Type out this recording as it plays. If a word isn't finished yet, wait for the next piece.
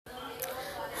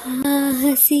हाँ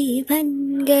हंसी बन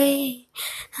गए,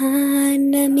 हाँ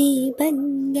नमी बन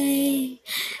गए,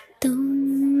 तुम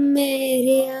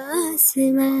मेरे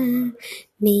आसमां,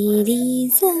 मेरी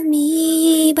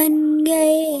ज़मीं बन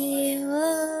गए। ओ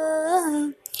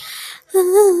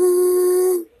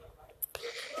हाँ,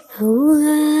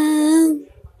 हुआ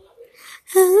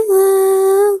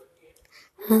हाँ,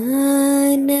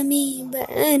 हाँ नमी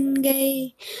बन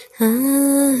गए,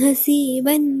 हाँ हंसी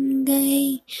बन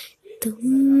गए, तुम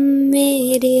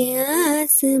मेरे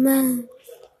आसमां,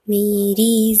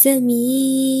 मेरी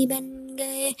ज़मीं बन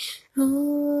गए। ओ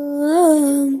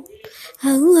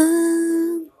हवा